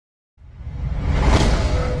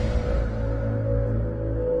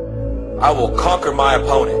I will conquer my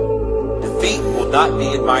opponent. Defeat will not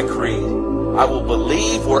be in my creed. I will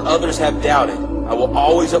believe where others have doubted. I will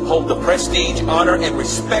always uphold the prestige, honor, and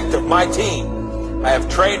respect of my team. I have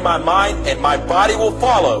trained my mind and my body will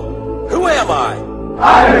follow. Who am I?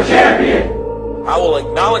 I'm a champion. I will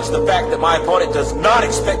acknowledge the fact that my opponent does not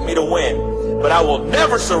expect me to win, but I will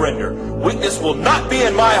never surrender. Weakness will not be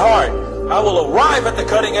in my heart. I will arrive at the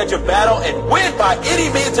cutting edge of battle and win by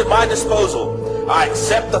any means at my disposal. I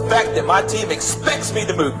accept the fact that my team expects me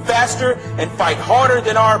to move faster and fight harder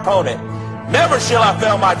than our opponent. Never shall I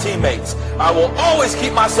fail my teammates. I will always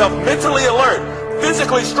keep myself mentally alert,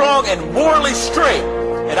 physically strong, and morally straight.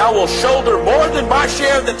 And I will shoulder more than my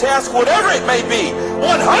share of the task, whatever it may be,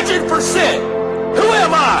 100%. Who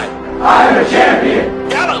am I? I'm a champion.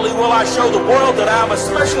 Gallantly will I show the world that I am a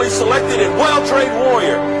specially selected and well-trained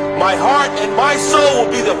warrior. My heart and my soul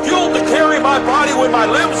will be the fuel to carry my body when my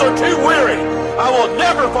limbs are too weary. I will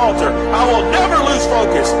never falter. I will never lose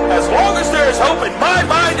focus. As long as there is hope in my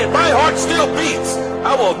mind and my heart still beats,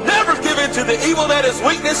 I will never give in to the evil that is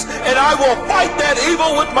weakness, and I will fight that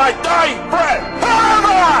evil with my dying breath. Who am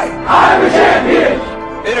I? I'm a champion.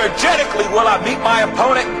 Energetically will I meet my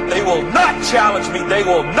opponent. They will not challenge me. They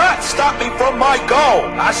will not stop me from my goal.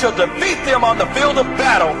 I shall defeat them on the field of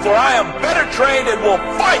battle, for I am better trained and will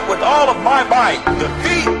fight with all of my might.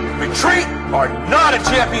 Defeat, retreat are not a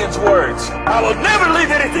champion's words. I will never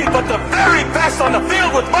leave anything but the very best on the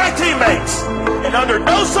field with my teammates. And under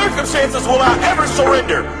no circumstances will I ever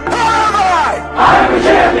surrender. Who am I? I'm a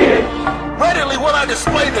champion. Readily will I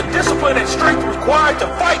display the discipline and strength required to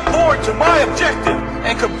fight forward to my objective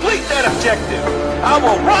and complete that objective. I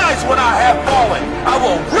will rise when I have fallen. I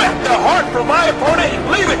will rip the heart from my opponent and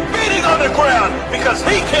leave it beating on the ground because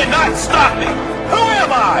he cannot stop me. Who am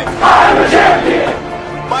I? I'm a champion.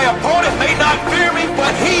 My opponent may not fear me,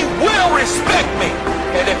 but he will respect me.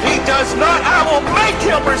 And if he does not, I will make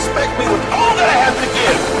him respect me with all that I have to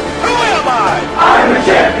give. Who am I? I'm a champion.